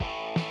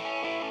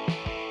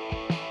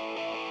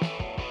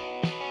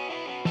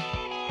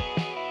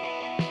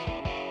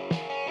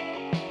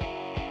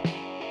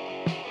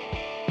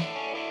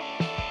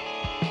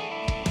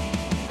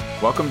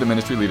Welcome to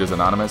Ministry Leaders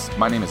Anonymous.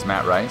 My name is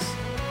Matt Rice.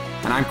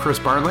 And I'm Chris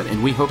Bartlett,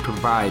 and we hope to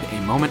provide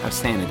a moment of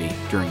sanity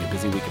during a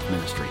busy week of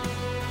ministry.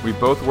 We've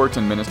both worked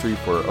in ministry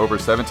for over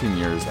 17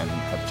 years and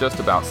have just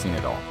about seen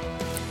it all.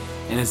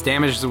 And as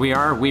damaged as we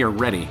are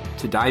ready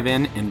to dive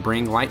in and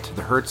bring light to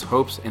the hurts,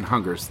 hopes, and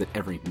hungers that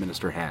every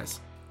minister has.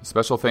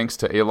 Special thanks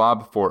to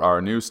Alob for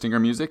our new stinger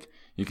music.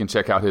 You can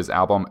check out his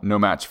album, No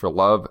Match for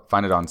Love.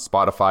 Find it on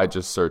Spotify.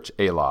 Just search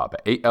Alob,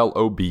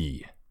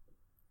 A-L-O-B.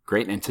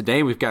 Great. And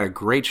today we've got a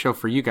great show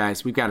for you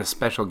guys. We've got a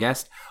special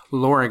guest,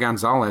 Laura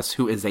Gonzalez,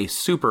 who is a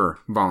super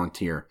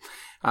volunteer.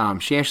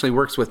 She actually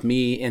works with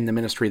me in the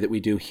ministry that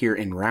we do here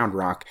in Round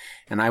Rock,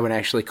 and I would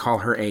actually call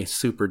her a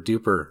super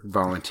duper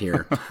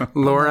volunteer.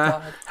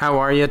 Laura, how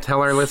are you?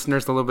 Tell our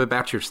listeners a little bit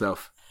about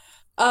yourself.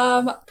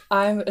 I'm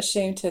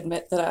ashamed to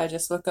admit that I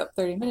just woke up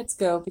 30 minutes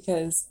ago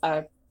because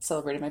I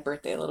celebrated my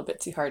birthday a little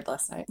bit too hard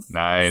last night.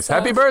 Nice. So,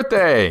 happy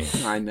birthday.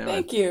 I know.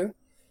 Thank you.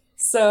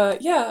 So,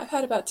 yeah, I've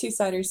had about 2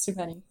 ciders too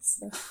many.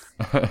 So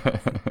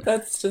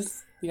that's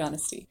just the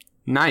honesty.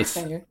 Nice.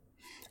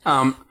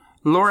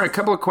 Laura, a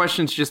couple of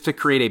questions just to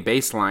create a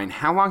baseline.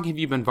 How long have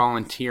you been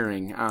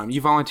volunteering?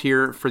 You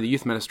volunteer for the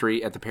youth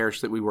ministry at the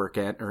parish that we work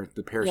at, or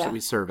the parish that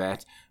we serve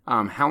at.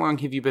 How long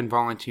have you been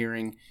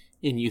volunteering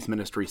in youth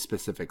ministry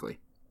specifically?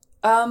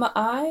 I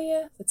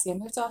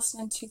moved to Austin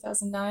in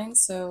 2009,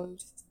 so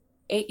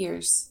 8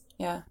 years.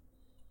 Yeah.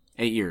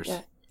 8 years.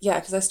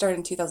 Yeah, because I started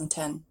in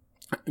 2010.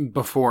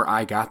 Before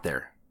I got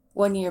there.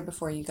 1 year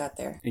before you got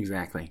there.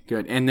 Exactly.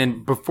 Good. And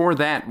then before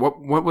that,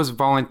 what was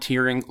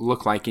volunteering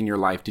look like in your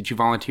life? Did you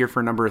volunteer for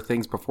a number of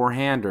things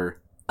beforehand,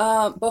 or?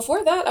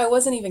 Before that, I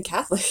wasn't even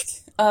Catholic.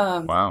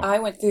 Wow. I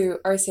went through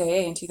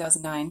RCIA in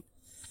 2009,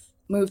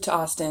 moved to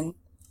Austin,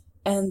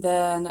 and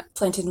then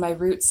planted my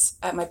roots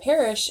at my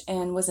parish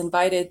and was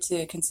invited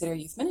to consider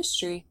youth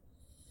ministry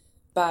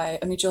by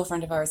a mutual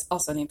friend of ours,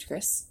 also named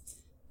Chris.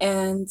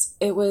 And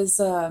it was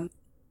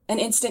an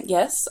instant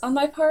yes on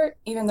my part,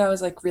 even though I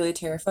was really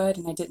terrified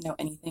and I didn't know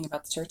anything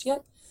about the church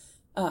yet,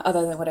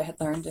 other than what I had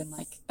learned in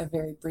a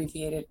very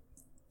abbreviated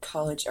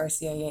college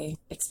RCIA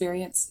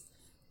experience,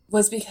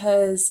 was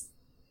because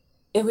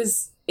it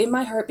was in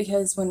my heart,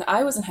 because when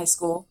I was in high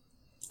school,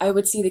 I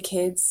would see the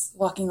kids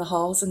walking the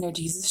halls in their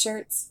Jesus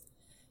shirts,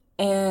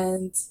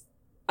 and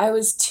I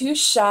was too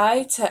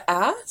shy to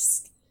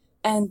ask,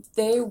 and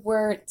they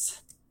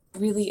weren't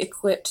really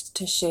equipped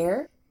to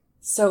share.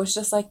 So it was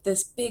just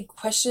this big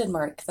question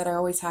mark that I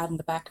always had in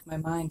the back of my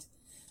mind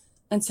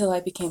until I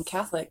became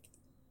Catholic.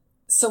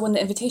 So when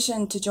the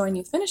invitation to join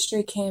youth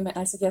ministry came,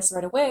 I said yes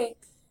right away,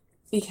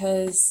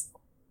 because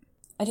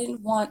I didn't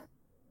want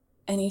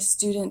any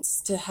students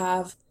to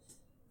have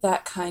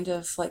that kind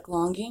of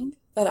longing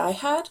that I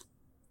had.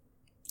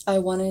 I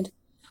wanted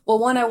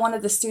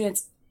the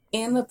students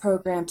in the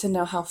program to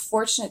know how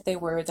fortunate they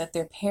were that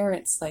their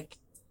parents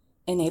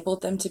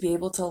enabled them to be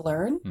able to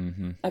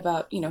learn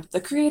about, the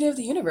creator of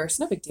the universe.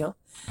 No big deal.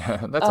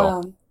 That's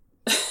all.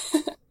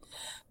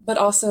 But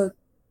also,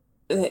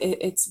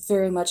 it's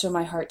very much on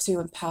my heart to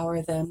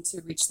empower them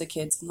to reach the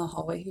kids in the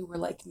hallway who were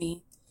like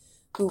me,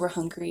 who were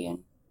hungry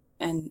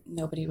and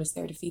nobody was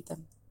there to feed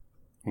them.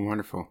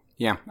 Wonderful.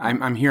 Yeah,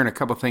 I'm hearing a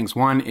couple of things.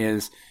 One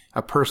is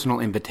a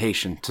personal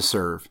invitation to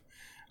serve.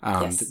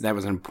 Yes. That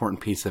was an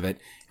important piece of it.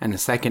 And the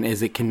second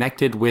is it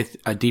connected with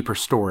a deeper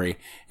story.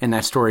 And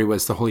that story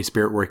was the Holy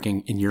Spirit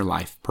working in your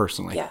life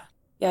personally. Yeah.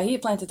 Yeah, he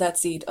planted that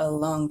seed a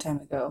long time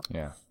ago.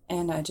 Yeah.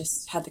 And I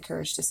just had the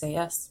courage to say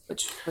yes,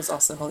 which was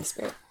also Holy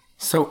Spirit.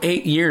 So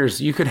 8 years,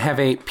 you could have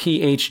a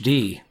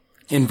PhD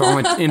in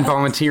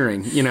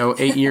volunteering,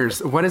 8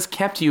 years. What has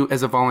kept you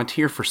as a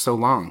volunteer for so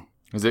long?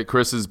 Is it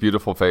Chris's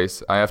beautiful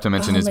face? I have to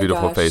mention his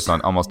beautiful face on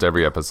almost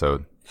every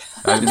episode.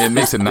 It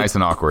makes it nice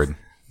and awkward.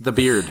 The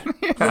beard.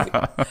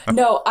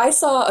 No, I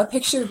saw a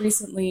picture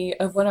recently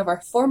of one of our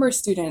former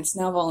students,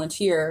 now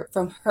volunteer,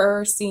 from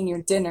her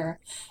senior dinner,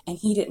 and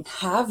he didn't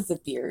have the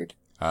beard.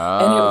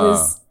 And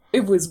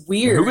it was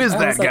weird. Who is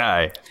that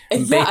guy?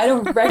 Yeah, I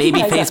don't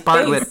recognize Babyface that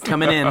Bartlett face.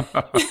 coming in.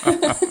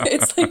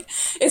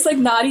 it's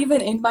not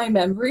even in my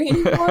memory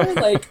anymore.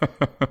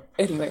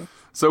 Anyway.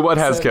 So what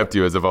has kept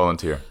you as a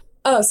volunteer?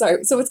 Oh,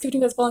 sorry. So what's kept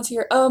me as a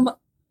volunteer? I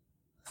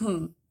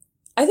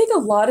think a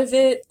lot of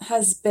it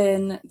has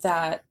been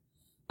that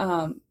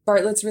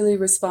Bartlett's really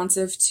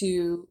responsive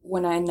to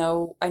when I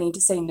know I need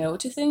to say no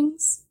to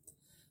things.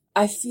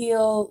 I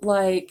feel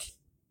like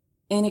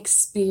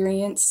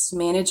inexperienced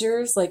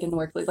managers, in the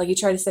workplace, you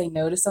try to say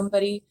no to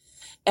somebody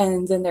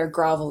and then they're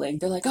groveling.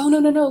 They're like, oh,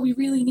 no, we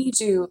really need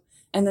you.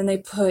 And then they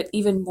put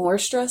even more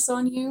stress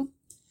on you.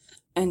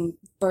 And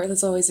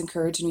Bartlett's always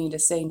encouraged me to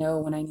say no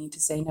when I need to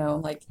say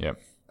no,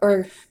 Yep.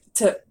 Or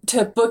to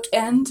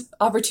bookend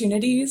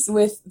opportunities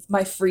with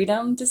my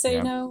freedom to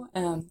say no.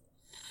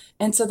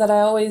 And so that I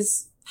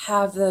always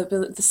have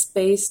the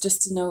space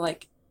just to know,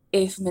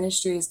 if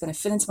ministry is going to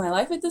fit into my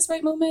life at this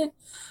right moment,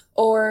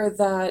 or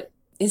that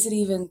is it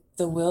even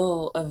the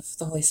will of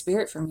the Holy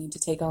Spirit for me to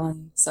take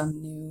on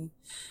some new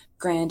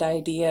grand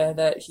idea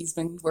that he's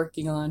been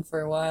working on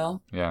for a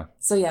while. Yeah.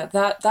 So yeah,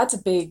 that's a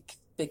big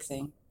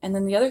thing. And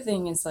then the other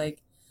thing is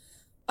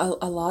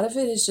a lot of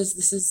it is just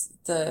this is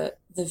the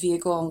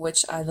vehicle on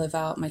which I live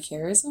out my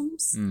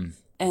charisms, Mm.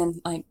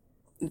 and like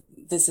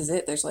this is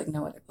it. There's like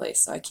no other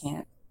place, so I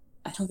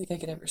don't think I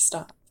could ever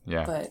stop.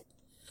 Yeah. But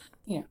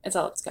it's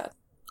all it's got.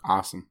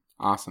 Awesome.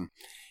 Awesome.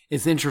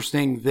 It's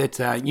interesting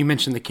that you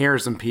mentioned the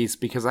charism piece,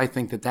 because I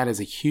think that is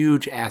a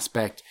huge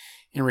aspect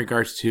in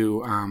regards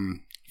to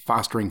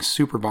fostering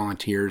super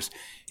volunteers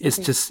is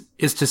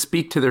to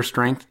speak to their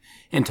strength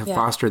and to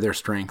foster their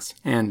strengths.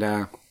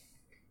 And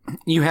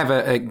you have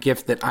a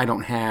gift that I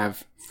don't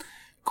have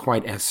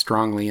quite as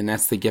strongly, and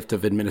that's the gift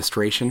of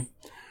administration.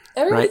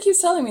 Everybody Right. keeps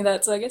telling me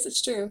that, so I guess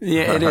it's true.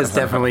 Yeah, it is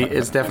definitely.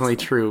 It's definitely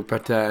true.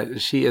 But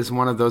she is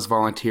one of those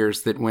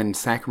volunteers that when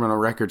Sacramento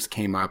Records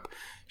came up,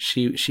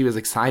 she was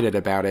excited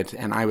about it,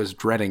 and I was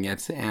dreading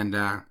it. And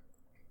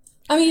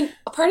I mean,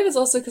 a part of it's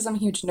also because I'm a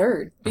huge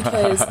nerd,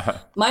 because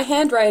my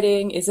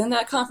handwriting is in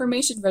that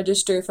confirmation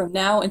register from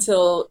now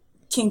until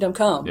Kingdom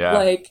Come. Yeah.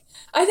 Like,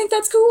 I think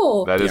that's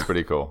cool. That is Yeah.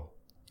 pretty cool.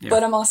 Yeah.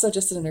 But I'm also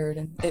just a nerd,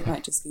 and it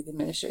might just be the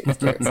administrative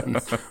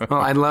charism. well,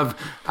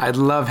 I'd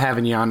love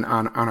having you on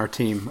our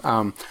team.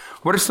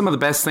 What are some of the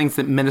best things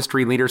that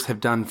ministry leaders have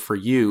done for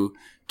you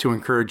to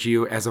encourage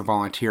you as a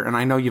volunteer? And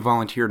I know you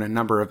volunteer in a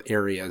number of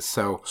areas,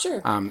 so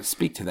Sure.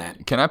 Speak to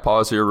that. Can I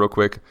pause here real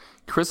quick?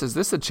 Chris, is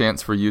this a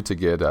chance for you to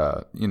get,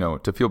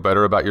 to feel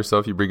better about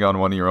yourself? You bring on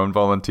one of your own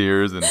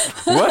volunteers, and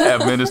what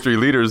have ministry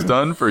leaders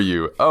done for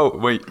you? Oh,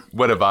 wait,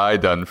 what have I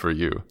done for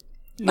you?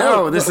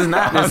 No, this is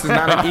not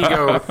an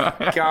ego.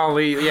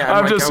 Golly, yeah.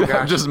 I'm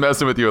gosh. just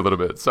messing with you a little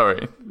bit.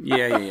 Sorry.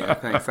 Yeah.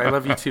 Thanks. I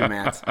love you too,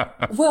 Matt.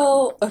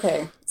 Well,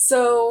 okay.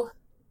 So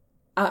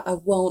I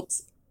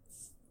won't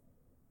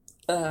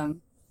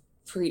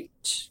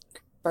preach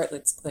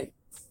Bartlett's like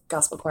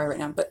gospel choir right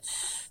now, but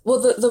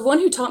the one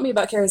who taught me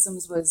about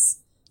charisms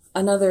was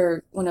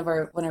another one of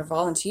our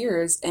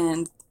volunteers,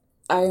 and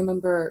I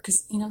remember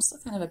because I'm still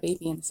kind of a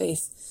baby in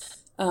faith.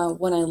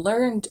 When I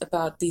learned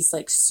about these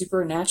like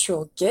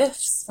supernatural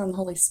gifts from the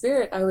Holy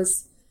Spirit, I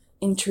was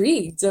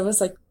intrigued. I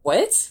was like,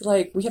 "What?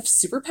 Like we have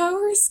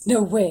superpowers?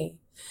 No way!"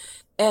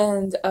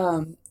 And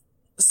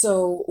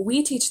so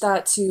we teach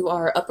that to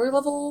our upper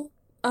level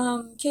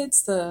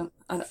kids. I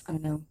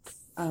don't know,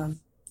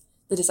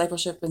 the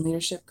discipleship and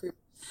leadership group.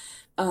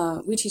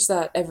 We teach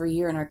that every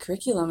year in our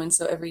curriculum, and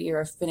so every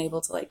year I've been able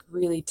to like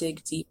really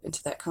dig deep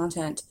into that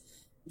content,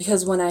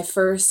 because when I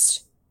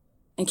first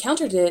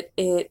encountered it,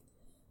 it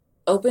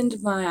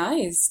opened my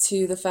eyes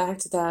to the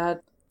fact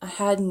that I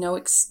had no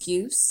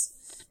excuse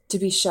to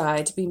be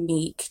shy, to be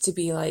meek, to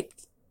be like,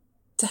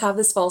 to have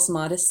this false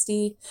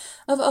modesty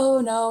of,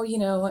 oh no,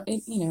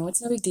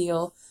 it's no big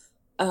deal.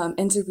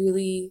 And to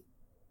really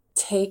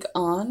take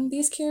on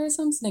these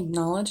charisms and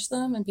acknowledge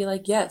them and be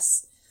like,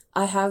 yes,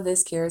 I have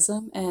this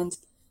charism and,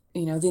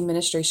 the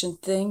administration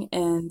thing.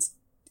 And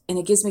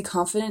it gives me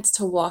confidence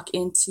to walk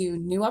into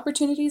new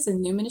opportunities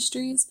and new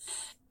ministries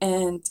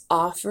and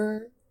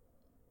offer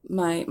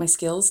my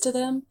skills to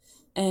them,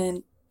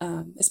 and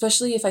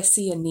especially if I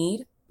see a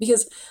need,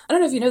 because I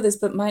don't know if you know this,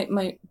 but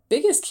my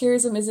biggest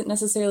charism isn't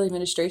necessarily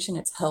administration,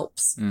 it's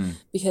helps,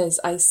 because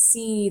I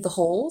see the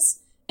holes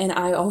and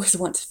I always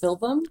want to fill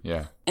them.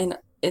 Yeah. And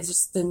it's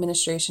just the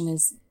administration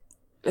is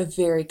a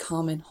very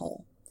common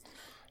hole.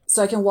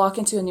 So I can walk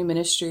into a new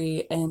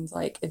ministry and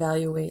like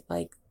evaluate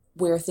like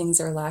where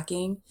things are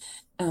lacking.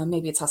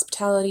 Maybe it's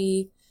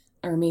hospitality,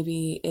 or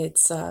maybe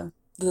it's the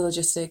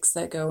logistics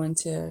that go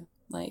into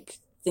like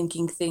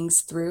thinking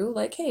things through,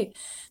 like, hey,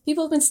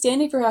 people have been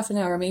standing for half an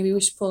hour, maybe we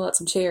should pull out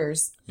some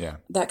chairs. Yeah.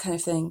 That kind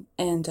of thing.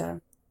 And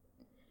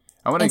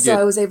I want to so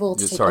I was able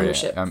to take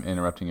ownership. I'm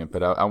interrupting it,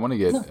 but I want to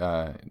get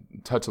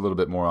touch a little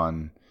bit more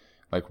on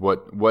like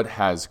what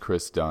has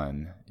Chris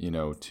done,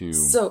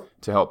 to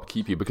help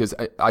keep you, because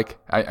I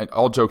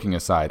all joking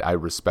aside, I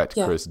respect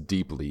Chris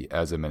deeply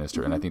as a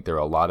minister, and I think there are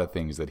a lot of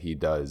things that he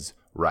does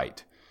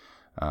right.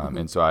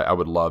 And so I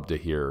would love to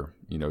hear,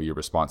 your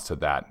response to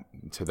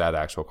that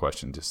actual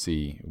question, to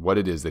see what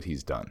it is that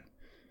he's done.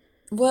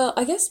 Well,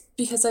 I guess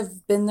because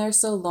I've been there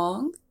so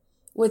long,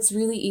 what's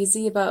really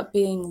easy about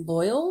being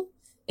loyal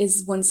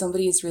is when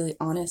somebody is really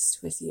honest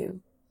with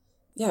you.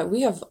 Yeah,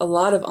 we have a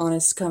lot of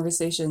honest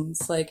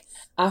conversations, like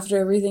after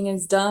everything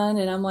is done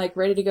and I'm like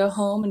ready to go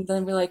home, and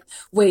then we're like,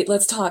 wait,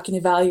 let's talk and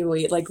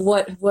evaluate like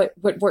what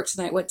worked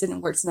tonight, what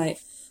didn't work tonight.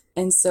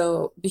 And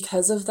so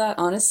because of that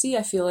honesty,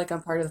 I feel like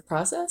I'm part of the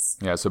process.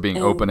 Yeah, so being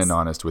open and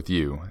honest with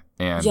you,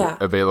 and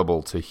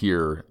available to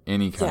hear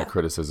any kind of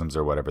criticisms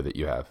or whatever that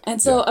you have.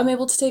 And so I'm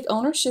able to take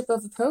ownership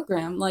of the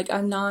program. Like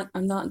I'm not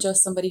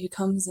just somebody who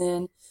comes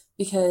in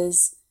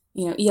because,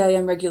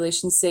 EIM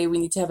regulations say we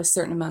need to have a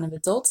certain amount of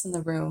adults in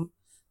the room.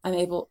 I'm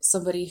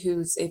somebody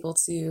who's able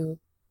to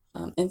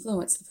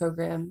influence the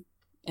program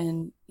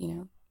and,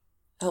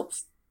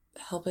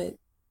 help it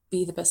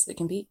be the best it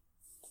can be.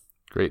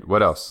 Great.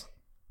 What else?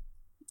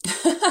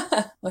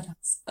 What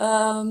else?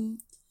 I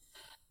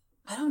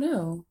don't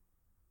know.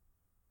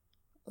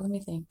 Let me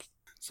think.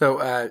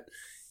 So,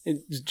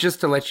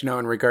 just to let you know,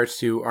 in regards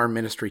to our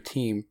ministry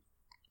team,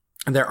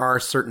 there are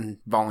certain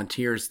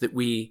volunteers that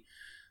we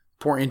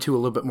pour into a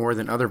little bit more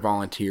than other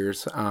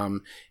volunteers.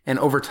 And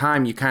over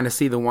time, you kind of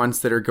see the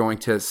ones that are going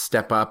to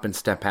step up and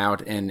step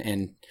out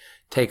and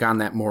take on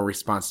that more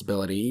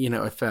responsibility. You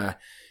know, if the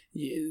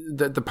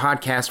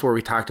podcast where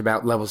we talked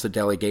about levels of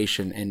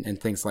delegation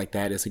and things like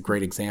that is a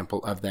great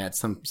example of that.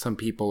 Some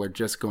people are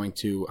just going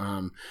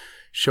to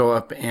show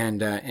up and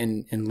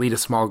lead a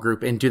small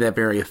group and do that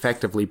very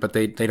effectively, but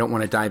they don't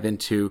want to dive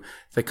into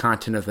the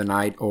content of the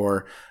night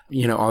or,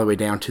 you know, all the way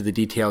down to the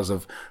details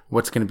of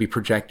what's going to be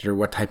projected or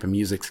what type of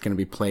music's going to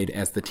be played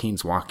as the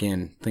teams walk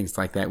in, things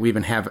like that. We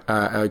even have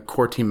a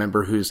core team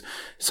member who's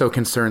so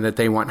concerned that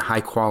they want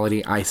high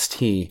quality iced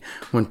tea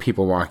when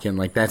people walk in.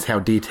 Like, that's how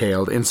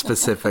detailed and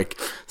specific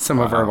some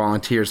of our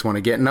volunteers want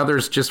to get. And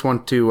others just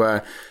want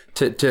to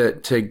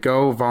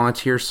go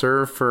volunteer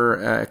serve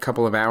for a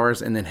couple of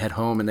hours and then head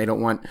home, and they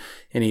don't want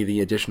any of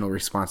the additional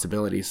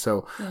responsibilities.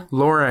 So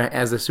Laura,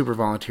 as a super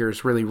volunteer,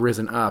 has really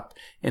risen up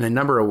in a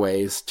number of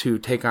ways to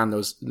take on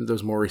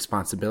those more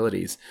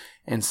responsibilities.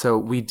 And so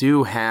we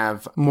do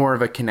have more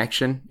of a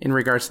connection in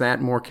regards to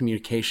that, more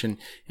communication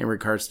in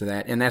regards to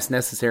that. And that's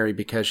necessary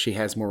because she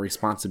has more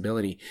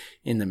responsibility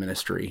in the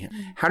ministry.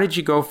 How did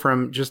you go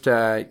from just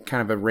a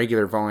kind of a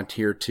regular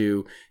volunteer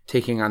to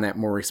taking on that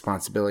more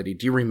responsibility?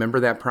 Do you remember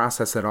that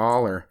process at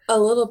all? Or a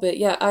little bit,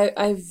 yeah.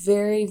 I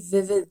very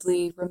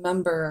vividly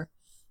remember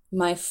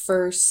my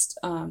first,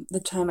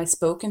 the time I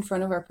spoke in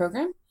front of our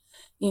program,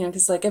 you know,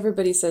 because like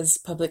everybody says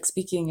public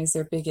speaking is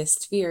their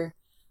biggest fear.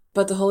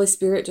 But the Holy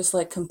Spirit just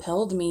like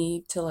compelled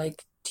me to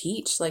like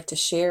teach, like to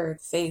share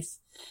faith.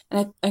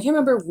 And I can't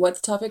remember what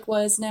the topic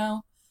was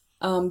now,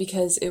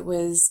 because it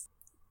was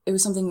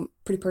something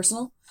pretty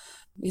personal,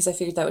 because I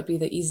figured that would be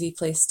the easy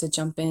place to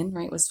jump in,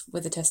 right? Was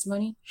with a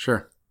testimony.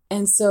 Sure.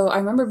 And so I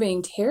remember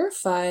being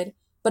terrified,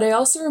 but I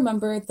also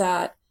remember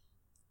that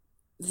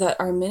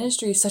our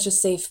ministry is such a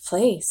safe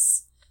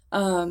place,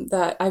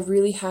 that I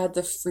really had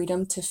the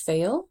freedom to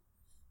fail.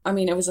 I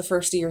mean, it was the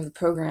first year of the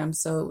program,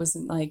 so it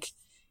wasn't like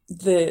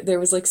there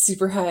was like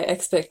super high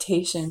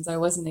expectations. I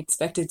wasn't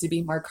expected to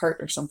be Mark Hart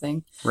or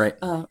something. Right.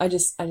 I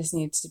just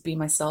needed to be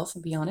myself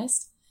and be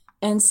honest.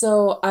 And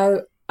so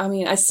I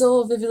mean, I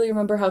still vividly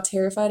remember how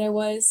terrified I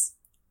was,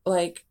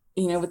 like,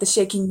 you know, with the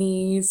shaking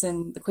knees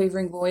and the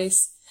quavering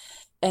voice.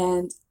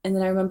 And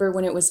then I remember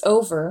when it was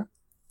over,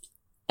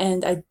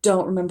 and I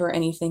don't remember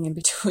anything in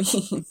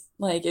between.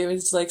 Like, it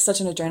was like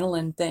such an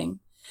adrenaline thing.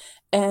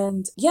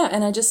 And yeah,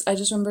 and I just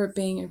remember it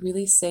being a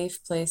really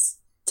safe place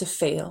to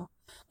fail.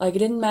 Like, it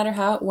didn't matter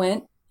how it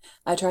went.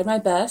 I tried my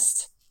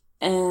best,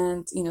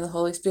 and, you know, the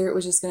Holy Spirit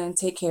was just going to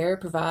take care,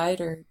 provide,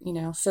 or, you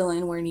know, fill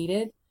in where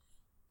needed.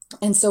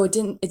 And so it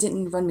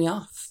didn't run me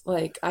off.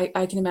 Like,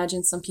 I can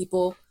imagine some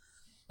people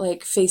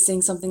like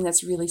facing something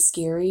that's really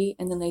scary,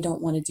 and then they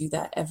don't want to do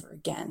that ever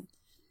again.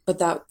 But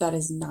that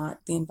is not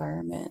the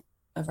environment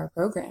of our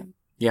program.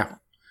 Yeah.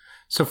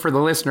 So for the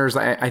listeners,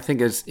 I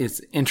think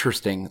it's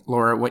interesting,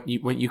 Laura, what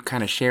you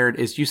kind of shared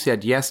is you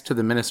said yes to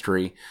the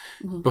ministry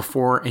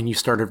before, and you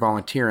started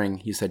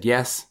volunteering. You said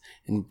yes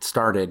and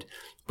started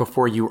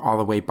before you all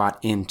the way bought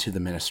into the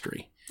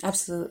ministry.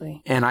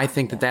 Absolutely. And I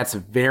think that that's a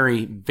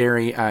very,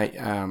 very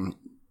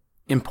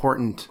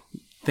important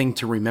thing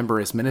to remember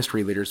as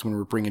ministry leaders when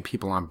we're bringing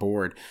people on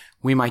board.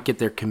 We might get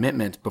their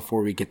commitment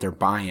before we get their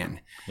buy-in.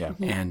 Yeah.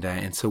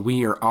 And so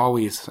we are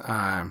always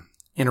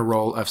in a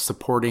role of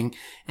supporting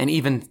and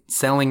even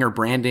selling or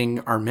branding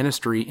our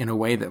ministry in a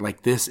way that,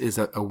 like, this is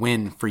a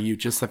win for you.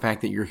 Just the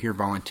fact that you're here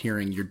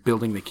volunteering, you're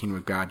building the kingdom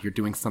of God, you're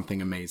doing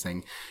something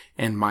amazing.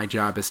 And my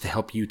job is to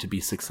help you to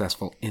be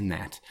successful in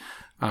that.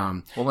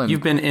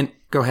 You've been in,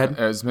 go ahead.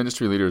 As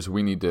ministry leaders,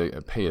 we need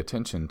to pay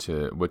attention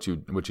to what you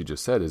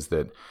just said, is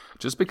that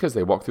just because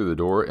they walk through the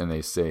door and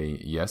they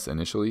say yes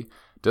initially,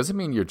 doesn't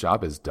mean your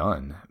job is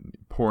done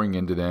pouring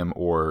into them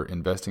or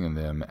investing in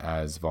them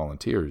as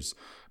volunteers.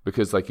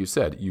 Because like you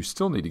said, you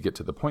still need to get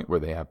to the point where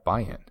they have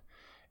buy-in,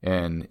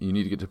 and you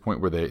need to get to the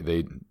point where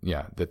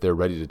that they're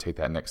ready to take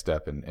that next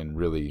step and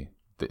really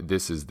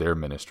this is their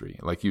ministry.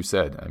 Like you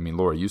said, I mean,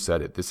 Laura, you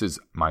said it, this is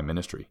my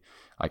ministry.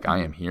 Like, I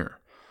am here.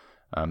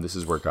 This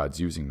is where God's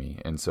using me.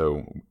 And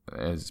so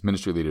as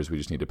ministry leaders, we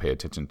just need to pay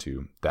attention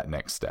to that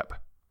next step.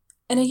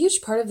 And a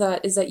huge part of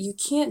that is that you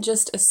can't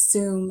just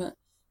assume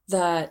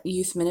that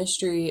youth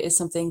ministry is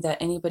something that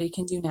anybody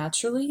can do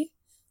naturally.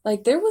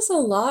 Like, there was a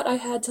lot I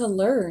had to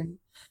learn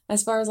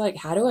as far as, like,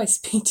 how do I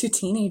speak to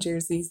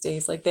teenagers these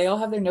days? Like, they all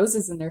have their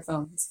noses in their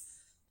phones.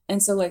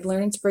 And so, like,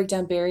 learning to break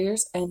down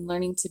barriers and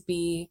learning to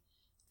be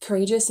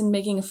courageous and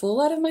making a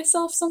fool out of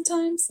myself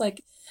sometimes.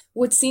 Like,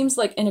 what seems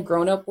like in a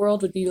grown-up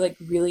world would be, like,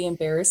 really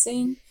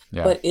embarrassing,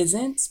 but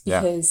isn't,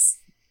 because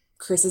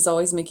Chris is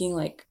always making,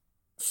 like,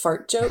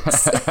 fart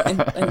jokes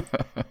and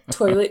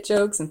toilet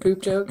jokes and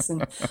poop jokes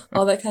and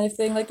all that kind of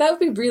thing. Like, that would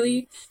be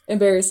really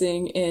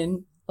embarrassing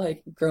in,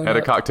 like, grown-up at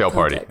a cocktail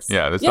context.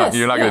 party. Yeah,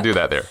 you're not going to do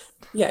that there.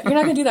 Yeah, you're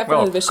not going to do that for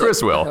well, the bishop.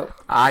 Chris will.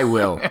 I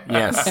will.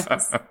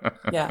 Yes.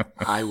 Yeah.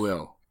 I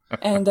will.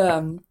 And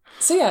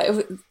so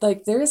yeah,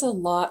 like, there is a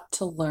lot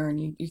to learn.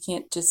 You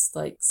can't just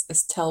like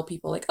tell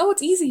people like, oh,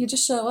 it's easy, you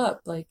just show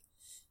up. Like,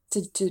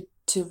 to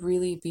to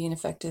really be an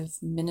effective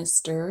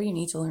minister, you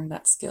need to learn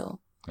that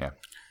skill. Yeah.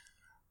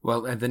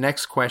 Well, the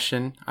next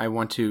question I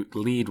want to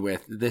lead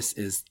with, this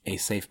is a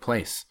safe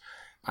place.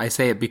 I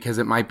say it because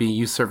it might be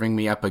you serving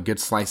me up a good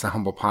slice of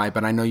humble pie,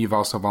 but I know you've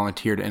also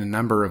volunteered in a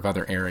number of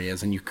other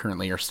areas, and you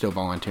currently are still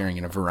volunteering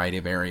in a variety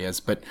of areas.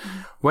 But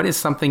what is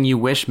something you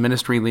wish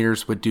ministry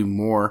leaders would do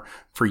more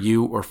for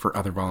you or for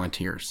other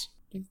volunteers?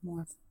 Do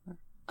more for,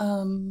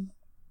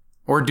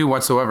 or do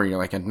whatsoever. You're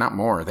like, not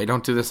more. They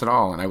don't do this at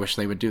all, and I wish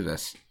they would do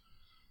this.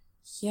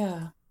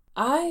 Yeah.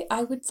 I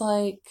would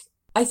like...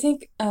 I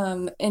think,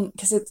 and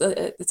because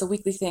it's a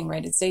weekly thing,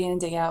 right? It's day in and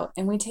day out,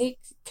 and we take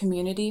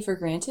community for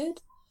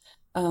granted.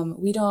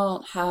 We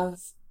don't have,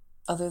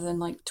 other than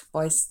like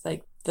twice,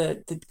 like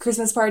the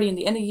Christmas party and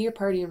the end of year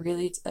party,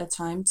 really a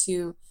time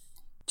to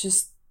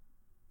just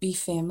be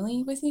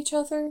family with each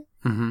other.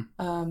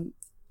 Mm-hmm.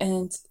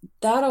 And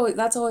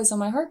that's always on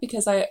my heart,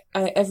 because I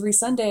every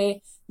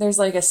Sunday there's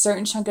like a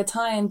certain chunk of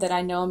time that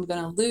I know I'm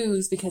gonna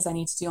lose because I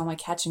need to do all my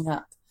catching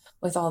up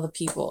with all the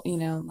people,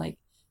 like.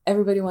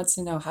 Everybody wants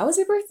to know, how was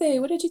your birthday?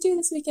 What did you do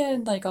this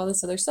weekend? Like all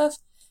this other stuff.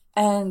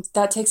 And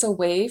that takes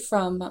away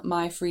from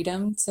my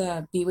freedom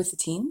to be with the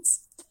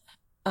teens,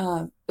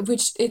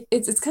 which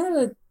it's kind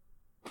of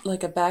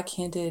like a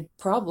backhanded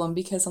problem,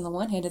 because on the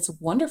one hand, it's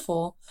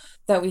wonderful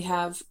that we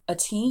have a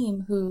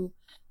team who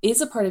is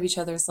a part of each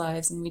other's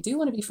lives, and we do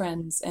want to be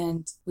friends,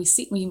 and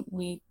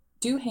we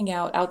do hang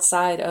out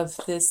outside of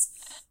this,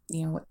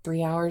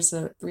 3 hours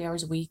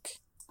a week,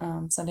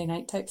 Sunday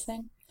night type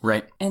thing.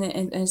 Right. And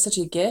it's such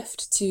a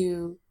gift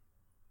to,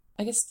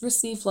 I guess,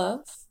 receive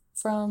love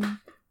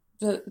from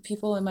the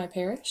people in my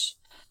parish,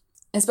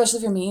 especially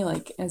for me,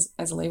 like as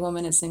a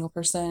laywoman, as a single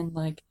person,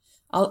 like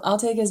I'll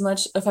take as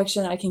much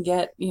affection I can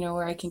get,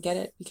 where I can get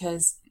it,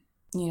 because,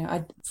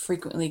 I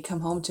frequently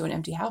come home to an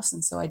empty house.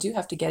 And so I do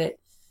have to get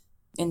it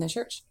in the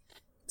church.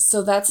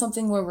 So that's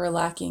something where we're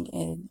lacking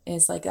in,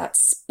 is like that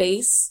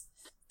space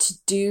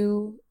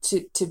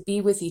to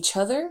be with each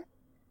other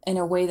in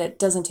a way that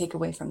doesn't take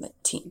away from the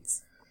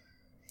teens.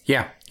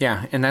 Yeah.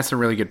 And that's a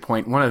really good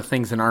point. One of the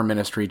things in our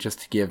ministry,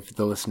 just to give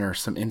the listener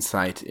some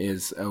insight,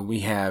 is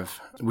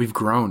we've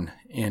grown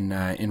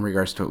in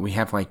regards to it. We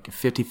have like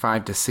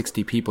 55 to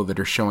 60 people that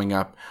are showing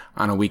up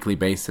on a weekly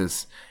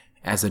basis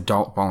as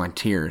adult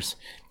volunteers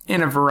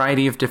in a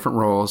variety of different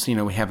roles.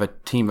 We have a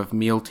team of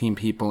meal team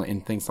people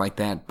and things like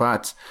that.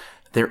 But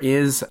there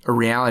is a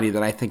reality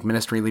that I think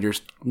ministry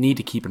leaders need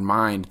to keep in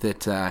mind,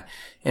 that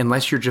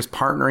unless you're just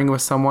partnering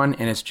with someone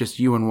and it's just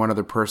you and one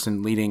other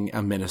person leading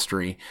a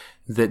ministry,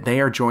 that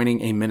they are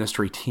joining a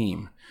ministry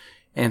team.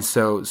 And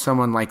so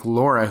someone like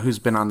Laura, who's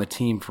been on the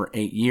team for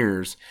 8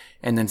 years,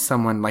 and then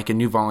someone like a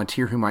new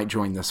volunteer who might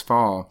join this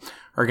fall,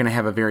 are going to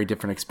have a very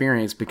different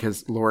experience,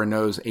 because Laura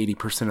knows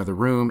 80% of the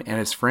room and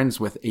is friends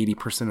with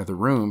 80% of the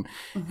room.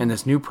 Mm-hmm. And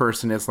this new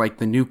person is like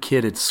the new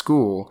kid at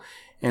school,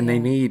 and they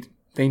need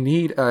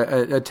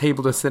a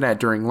table to sit at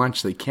during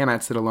lunch. They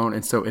cannot sit alone.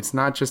 And so it's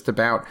not just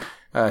about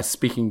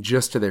speaking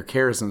just to their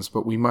charisms,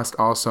 but we must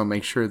also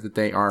make sure that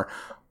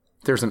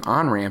there's an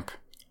on-ramp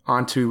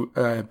onto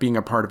being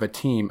a part of a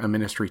team, a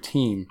ministry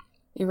team.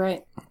 You're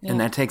right. Yeah. And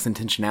that takes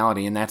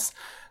intentionality. And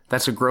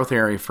that's a growth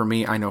area for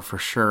me, I know for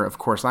sure. Of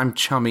course, I'm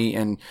chummy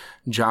and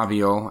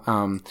jovial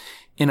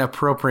in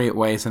appropriate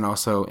ways, and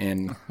also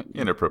in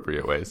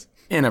inappropriate ways.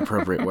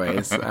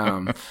 It's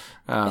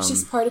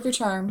just part of your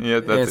charm.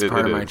 Yeah, it's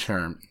part of my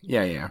charm.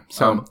 Yeah.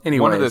 So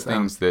anyways, one of the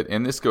things that,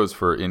 and this goes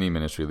for any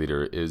ministry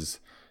leader, is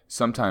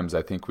sometimes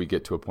I think we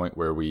get to a point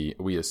where we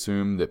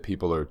assume that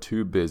people are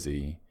too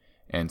busy,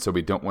 and so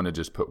we don't want to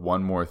just put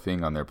one more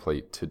thing on their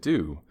plate to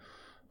do.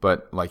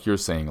 But like you're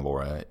saying,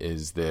 Laura,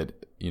 is that,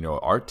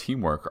 our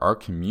teamwork, our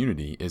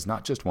community is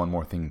not just one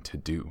more thing to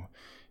do.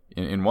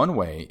 In one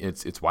way,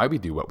 it's why we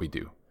do what we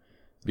do,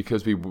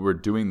 because we're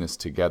doing this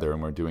together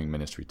and we're doing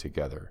ministry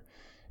together.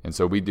 And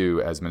so we do,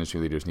 as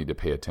ministry leaders, need to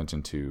pay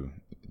attention to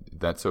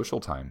that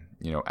social time,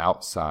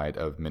 outside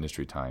of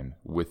ministry time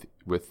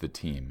with the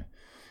team.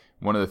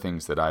 One of the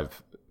things that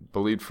I've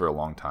believed for a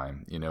long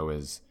time,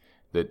 is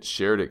that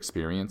shared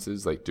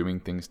experiences, like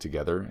doing things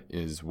together,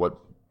 is what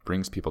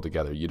brings people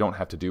together. You don't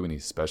have to do any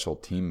special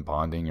team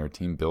bonding or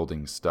team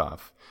building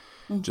stuff.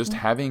 Mm-hmm. Just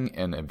having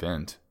an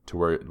event to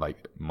where,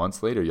 like,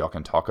 months later, y'all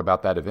can talk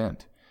about that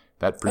event.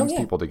 That brings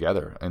people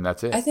together, and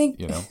that's it. I think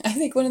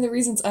one of the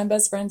reasons I'm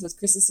best friends with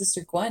Chris's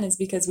sister Gwen is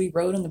because we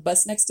rode on the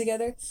bus next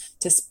together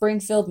to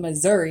Springfield,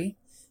 Missouri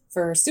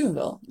for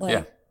Steubenville.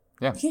 Like,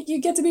 yeah. You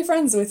get to be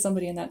friends with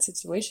somebody in that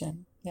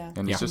situation. Yeah.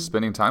 And it's just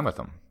spending time with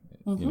them,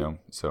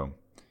 so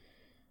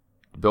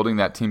building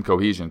that team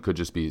cohesion could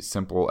just be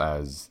simple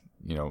as,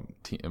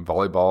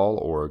 volleyball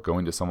or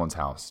going to someone's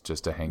house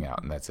just to hang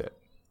out, and that's it.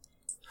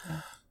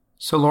 Yeah.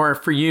 So Laura,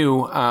 for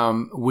you,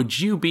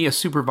 would you be a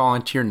super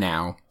volunteer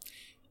now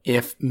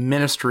if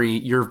ministry,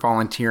 you're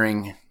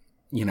volunteering,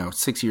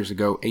 6 years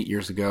ago, 8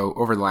 years ago,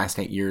 over the last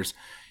 8 years,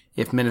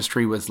 if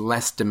ministry was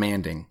less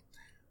demanding,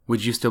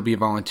 would you still be a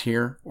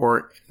volunteer?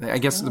 Or I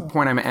guess the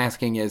point I'm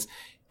asking is,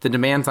 the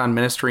demands on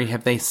ministry,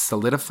 have they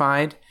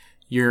solidified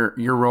your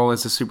role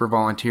as a super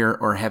volunteer,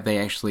 or have they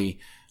actually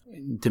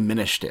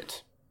diminished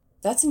it?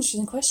 That's an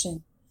interesting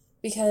question,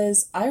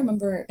 because I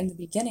remember in the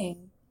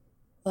beginning,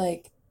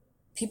 like,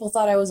 people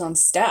thought I was on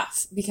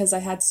staff because I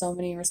had so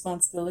many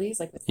responsibilities,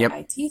 like with the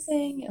IT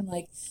thing and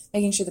like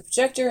making sure the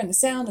projector and the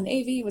sound and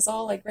the AV was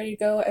all like ready to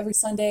go every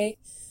Sunday.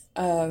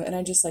 And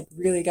I just like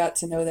really got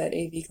to know that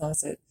AV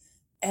closet.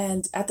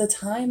 And at the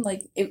time,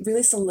 like it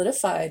really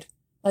solidified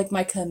like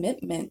my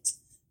commitment,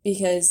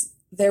 because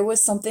there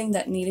was something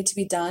that needed to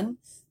be done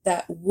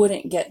that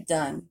wouldn't get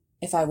done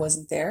if I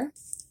wasn't there.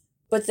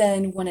 But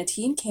then when a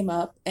teen came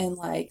up and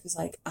like was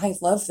like, I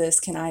love this,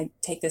 can I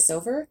take this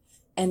over?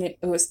 And it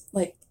was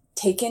like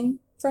taken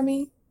from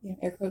me,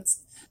 air quotes.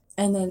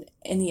 And then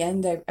in the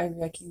end, I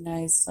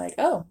recognized like,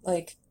 oh,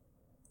 like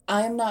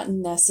I am not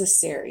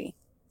necessary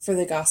for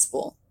the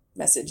gospel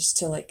message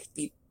to like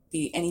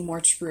be any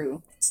more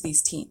true to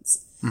these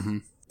teens. Mm-hmm.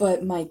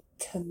 But my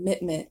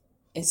commitment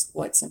is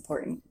what's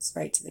important,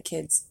 right, to the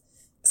kids.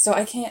 So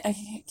I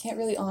can't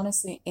really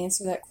honestly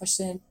answer that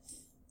question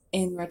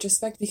in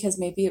retrospect, because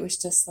maybe it was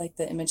just like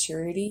the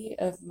immaturity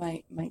of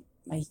my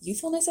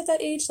youthfulness at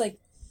that age, like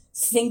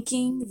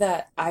thinking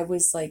that I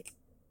was like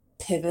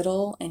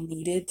pivotal and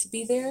needed to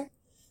be there,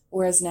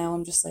 whereas now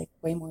I'm just like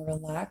way more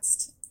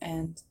relaxed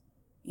and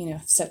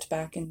stepped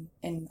back in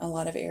a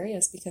lot of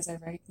areas, because I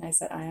recognize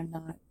that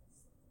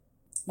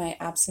my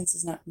absence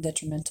is not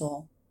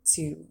detrimental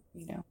to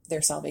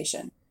their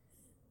salvation.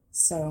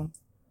 So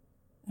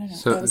I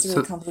don't know. That was a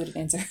really convoluted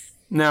answer.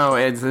 No,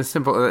 it's a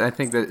simple. I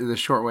think that the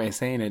short way of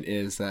saying it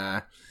is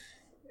the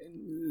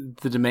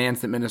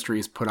demands that ministry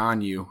has put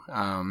on you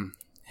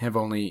have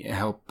only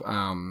helped,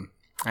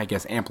 I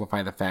guess,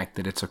 amplify the fact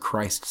that it's a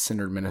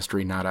Christ-centered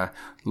ministry, not a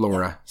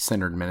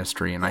Laura-centered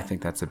ministry, and I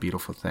think that's a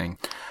beautiful thing.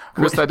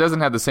 Chris, that doesn't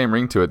have the same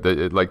ring to it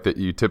that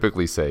you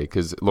typically say,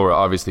 because Laura,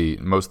 obviously,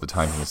 most of the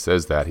time he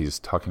says that, he's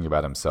talking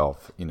about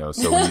himself,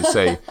 So when you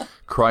say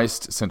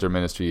Christ-centered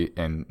ministry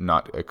and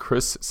not a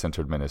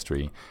Chris-centered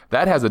ministry,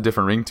 that has a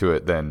different ring to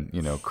it than,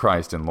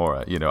 Christ and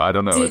Laura. I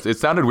don't know. It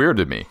sounded weird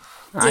to me.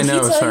 Did he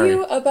tell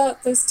you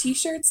about those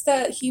T-shirts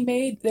that he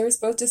made? They were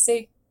supposed to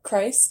say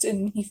Christ,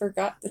 and he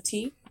forgot the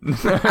T.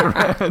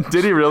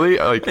 Did he really?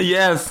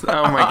 Yes.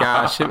 Oh my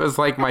gosh, it was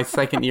like my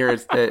second year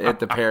at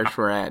the parish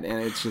we're at, and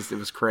it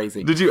was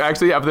crazy. Did you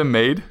actually have them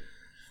made?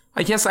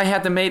 I guess I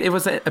had them made. It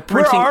was a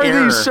printing error. Where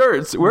are these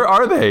shirts? Where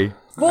are they?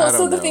 Well,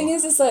 so the thing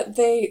is that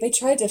they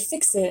tried to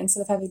fix it instead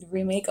of having to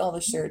remake all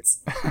the shirts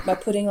by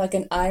putting like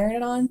an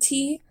iron-on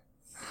T.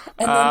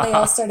 And then they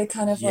all started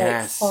kind of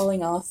like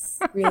falling off.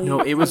 Really? No,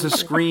 it was a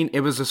screen.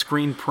 It was a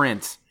screen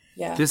print.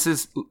 Yeah. This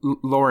is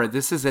Laura.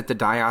 This is at the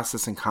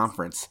diocesan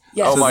conference.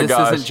 Yes. Oh my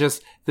gosh!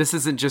 This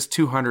isn't just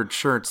 200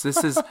 shirts.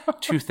 This is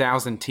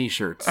 2,000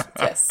 T-shirts.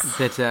 Yes.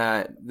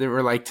 That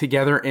were like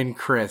together in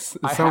Chris.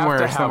 Somewhere,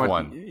 I have to have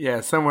one.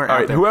 Yeah, somewhere. All out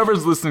right, there.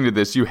 Whoever's listening to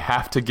this, you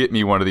have to get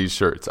me one of these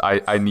shirts.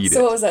 I need it.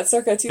 So what was that?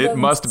 Circa 2006? It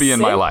must be in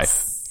my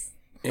life.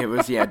 It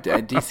was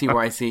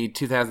DCYC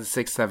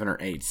 2006, 7, or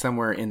 8,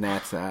 somewhere in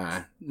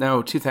that.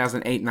 No,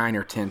 2008, 9,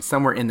 or 10,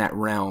 somewhere in that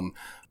realm.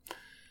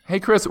 Hey,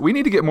 Chris, we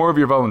need to get more of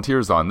your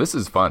volunteers on. This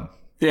is fun.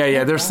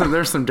 Yeah. There's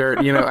some dirt.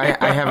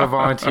 I have a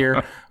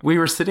volunteer. We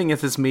were sitting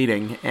at this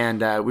meeting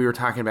and we were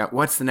talking about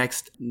what's the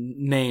next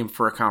name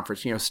for a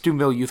conference.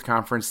 Steubenville Youth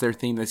Conference, their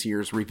theme this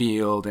year is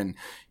Revealed, and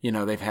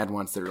they've had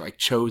ones that are like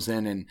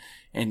Chosen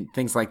and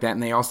things like that,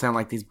 and they all sound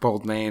like these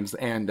bold names.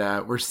 And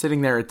we're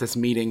sitting there at this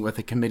meeting with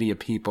a committee of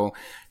people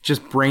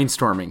just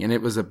brainstorming, and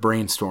it was a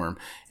brainstorm.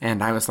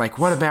 And I was like,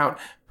 what about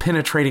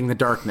Penetrating the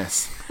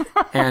Darkness?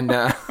 And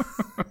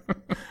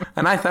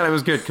and I thought it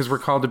was good because we're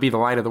called to be the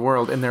light of the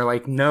world. And they're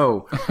like,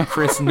 no,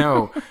 Chris,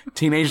 no.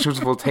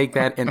 Teenagers will take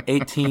that in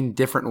 18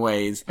 different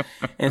ways.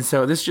 And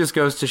so this just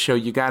goes to show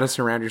you got to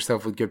surround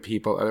yourself with good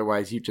people.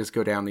 Otherwise, you just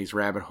go down these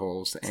rabbit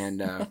holes.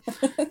 And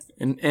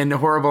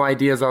horrible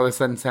ideas all of a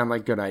sudden sound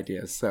like good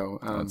ideas. So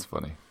that's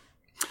funny.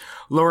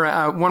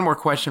 Laura, one more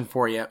question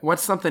for you.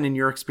 What's something in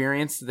your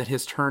experience that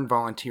has turned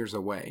volunteers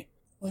away?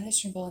 What has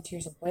turned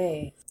volunteers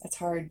away? That's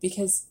hard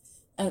because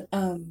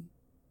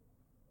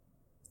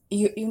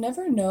you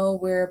never know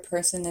where a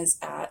person is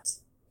at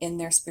in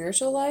their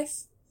spiritual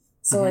life.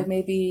 So like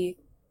maybe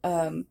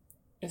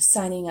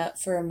signing up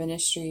for a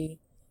ministry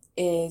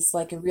is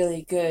like a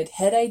really good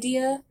head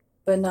idea,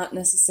 but not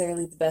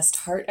necessarily the best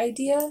heart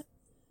idea.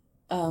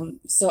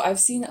 So I've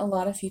seen a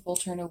lot of people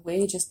turn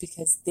away just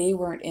because they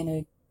weren't in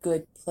a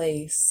good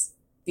place,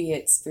 be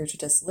it spiritual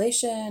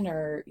desolation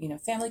or,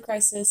 family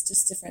crisis,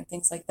 just different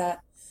things like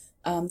that,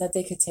 that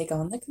they could take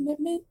on the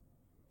commitment.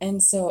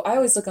 And so I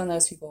always look on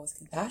those people with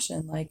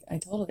compassion. Like I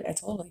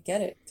totally get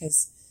it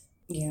because,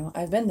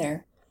 I've been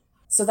there.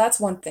 So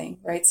that's one thing,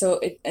 right? So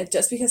it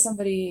just because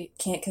somebody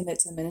can't commit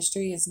to the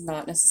ministry is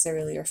not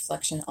necessarily a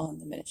reflection on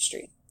the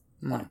ministry.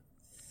 One.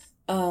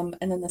 And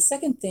then the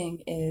second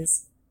thing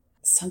is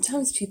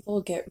sometimes people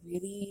get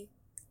really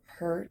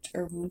hurt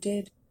or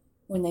wounded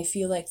when they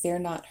feel like they're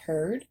not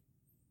heard.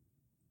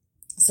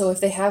 So if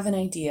they have an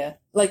idea,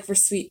 like for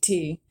sweet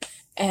tea,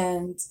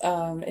 and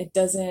it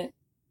doesn't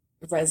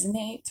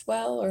resonate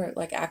well or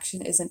like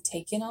action isn't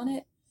taken on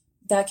it,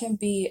 that can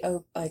be a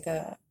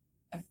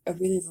a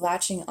really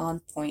latching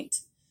on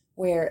point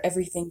where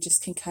everything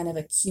just can kind of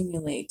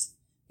accumulate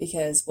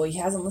because, well, he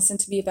hasn't listened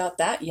to me about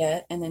that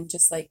yet. And then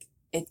just like,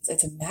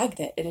 it's a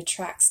magnet. It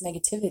attracts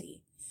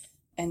negativity.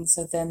 And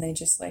so then they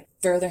just like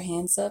throw their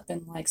hands up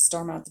and like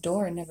storm out the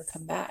door and never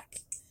come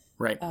back.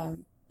 Right.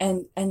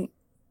 And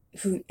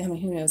who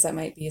knows, that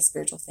might be a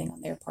spiritual thing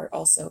on their part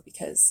also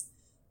because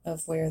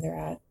of where they're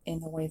at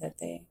in the way that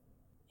they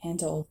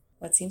handle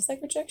what seems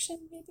like rejection,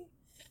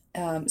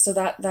 maybe. So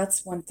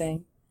that's one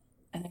thing.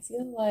 And I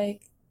feel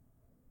like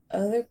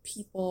other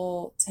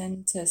people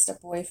tend to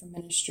step away from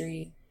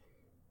ministry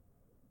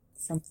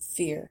from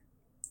fear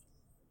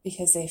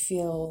because they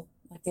feel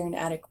like they're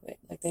inadequate,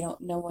 like they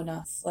don't know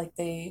enough, like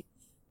they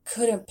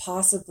couldn't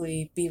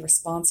possibly be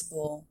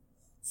responsible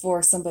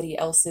for somebody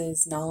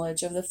else's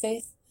knowledge of the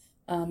faith.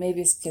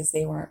 Maybe it's because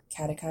they weren't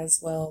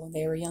catechized well when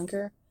they were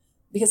younger.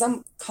 Because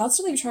I'm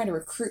constantly trying to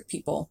recruit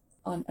people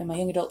in my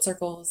young adult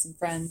circles and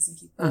friends and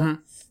people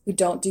who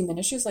don't do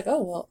ministry. It's like,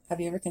 oh, well, have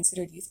you ever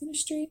considered youth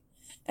ministry?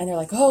 And they're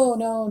like, oh,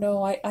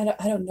 no, I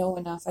don't know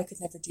enough. I could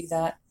never do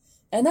that.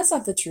 And that's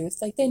not the truth.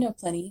 Like, they know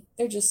plenty.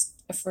 They're just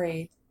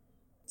afraid.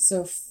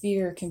 So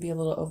fear can be a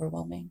little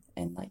overwhelming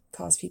and like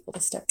cause people to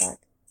step back.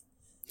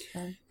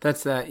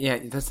 That's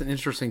an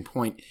interesting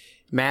point.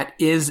 Matt,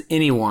 is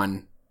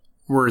anyone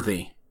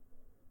worthy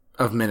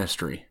of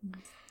ministry?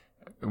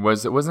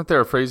 Wasn't there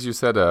a phrase you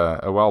said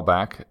a while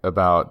back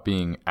about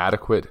being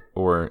adequate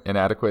or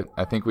inadequate?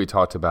 I think we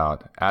talked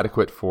about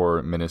adequate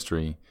for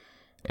ministry,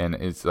 and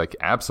it's like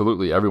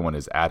absolutely everyone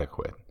is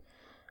adequate.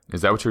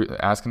 Is that what you're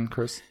asking,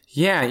 Chris?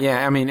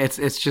 Yeah. I mean,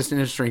 it's just an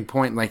interesting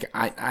point. Like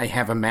I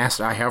have a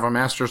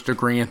master's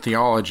degree in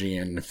theology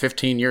and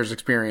 15 years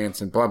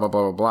experience and blah blah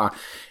blah blah blah,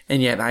 and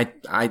yet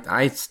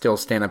I still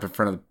stand up in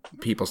front of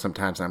people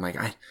sometimes. And I'm like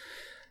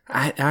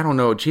I don't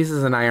know.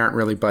 Jesus and I aren't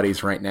really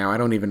buddies right now. I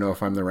don't even know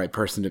if I'm the right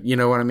person to, you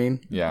know what I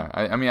mean? Yeah.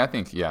 I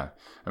think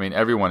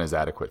everyone is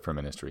adequate for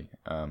ministry,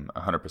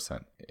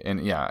 100%.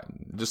 And yeah,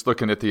 just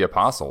looking at the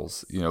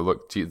apostles,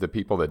 the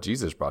people that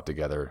Jesus brought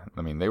together,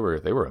 I mean, they were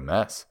a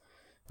mess.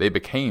 They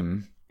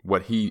became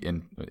what he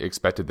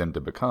expected them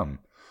to become,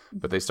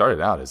 but they started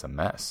out as a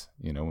mess,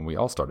 when we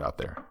all start out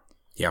there.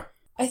 Yeah.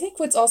 I think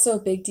what's also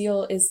a big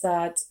deal is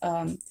that,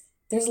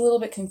 there's a little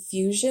bit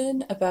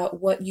confusion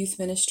about what youth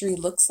ministry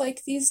looks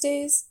like these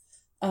days.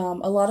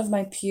 A lot of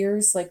my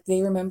peers, like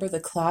they remember the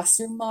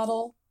classroom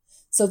model.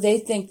 So they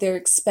think they're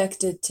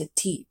expected to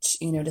teach,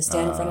 to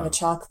stand in front of a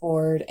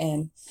chalkboard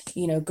and,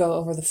 go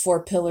over the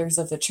 4 pillars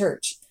of the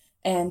church.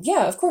 And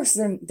yeah, of course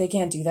they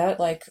can't do that.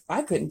 Like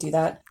I couldn't do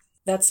that.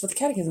 That's what the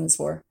catechism is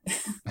for.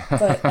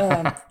 But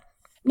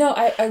no,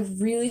 I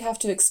really have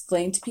to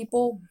explain to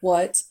people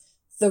what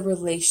the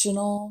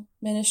relational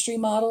ministry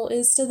model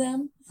is to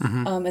them.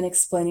 And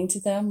explaining to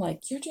them,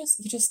 like, you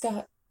just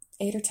got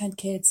 8 or 10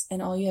 kids and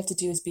all you have to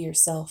do is be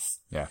yourself.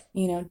 Yeah.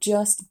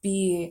 Just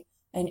be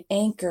an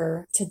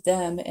anchor to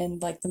them in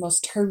like the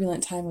most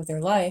turbulent time of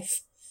their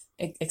life,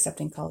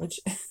 except in college.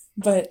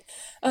 But,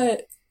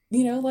 like,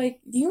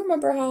 you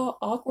remember how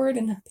awkward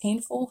and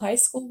painful high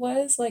school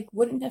was? Like,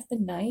 wouldn't it have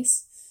been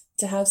nice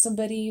to have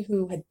somebody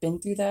who had been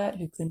through that,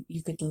 you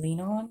could lean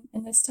on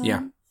in this time?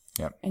 Yeah.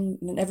 Yeah.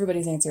 And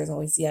everybody's answer is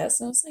always yes.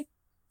 And I was like,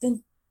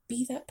 then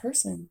be that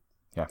person.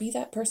 Yeah. Be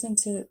that person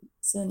to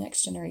the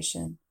next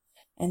generation.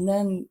 And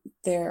then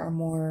they're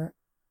more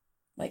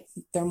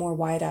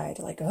wide-eyed,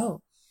 like,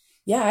 oh,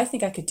 yeah, I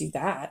think I could do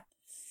that.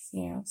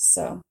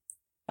 So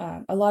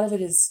a lot of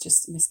it is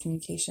just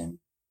miscommunication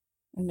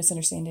and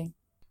misunderstanding.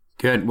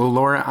 Good. Well,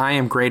 Laura, I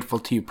am grateful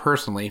to you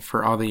personally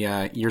for all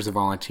the years of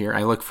volunteer.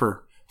 I look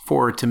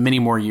forward to many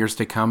more years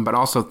to come, but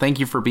also thank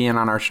you for being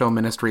on our show,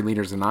 Ministry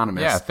Leaders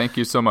Anonymous. Yeah, thank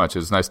you so much. It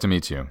was nice to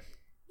meet you.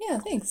 Yeah,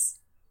 thanks.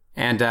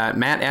 And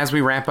Matt, as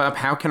we wrap up,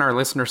 how can our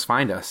listeners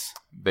find us?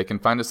 They can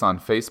find us on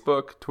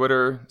Facebook,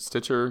 Twitter,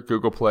 Stitcher,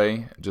 Google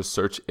Play. Just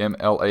search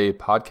MLA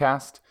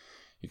Podcast.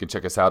 You can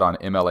check us out on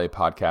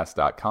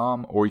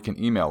mlapodcast.com, or you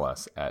can email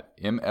us at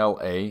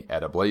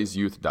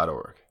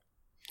mla@ablazeyouth.org.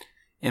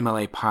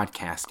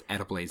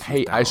 mlapodcast@ablazeyouth.org.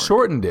 Hey, I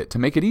shortened it to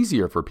make it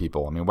easier for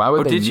people. I mean, why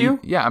would they did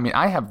you? Yeah, I mean,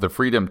 I have the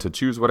freedom to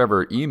choose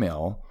whatever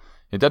email.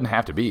 It doesn't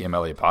have to be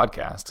MLA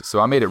Podcast. So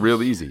I made it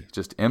real easy.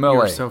 Just MLA.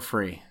 You're so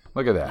free.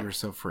 Look at that. You're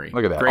so free.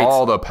 Look at that. Great.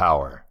 All the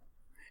power.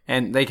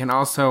 And they can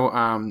also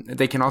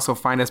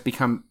find us,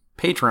 become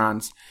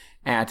patrons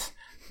at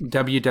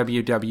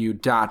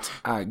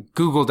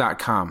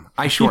www.google.com.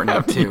 I shortened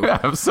it too. You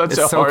have such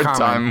a hard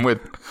time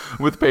with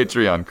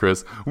Patreon,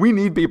 Chris. We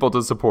need people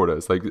to support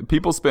us. Like,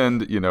 people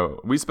spend,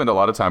 we spend a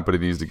lot of time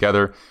putting these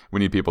together. We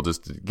need people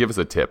just to give us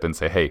a tip and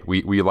say, hey,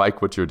 we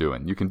like what you're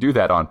doing. You can do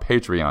that on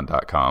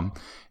patreon.com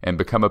and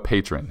become a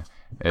patron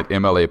at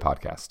MLA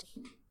Podcast.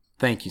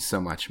 Thank you so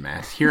much,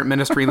 Matt. Here at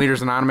Ministry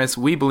Leaders Anonymous,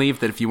 we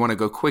believe that if you want to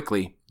go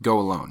quickly, go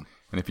alone.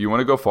 And if you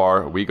want to go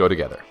far, we go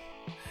together.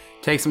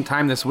 Take some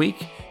time this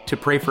week to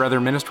pray for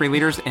other ministry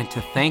leaders and to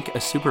thank a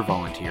super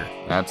volunteer.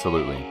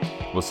 Absolutely.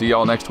 We'll see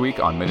y'all next week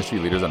on Ministry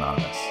Leaders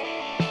Anonymous.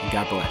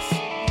 God bless.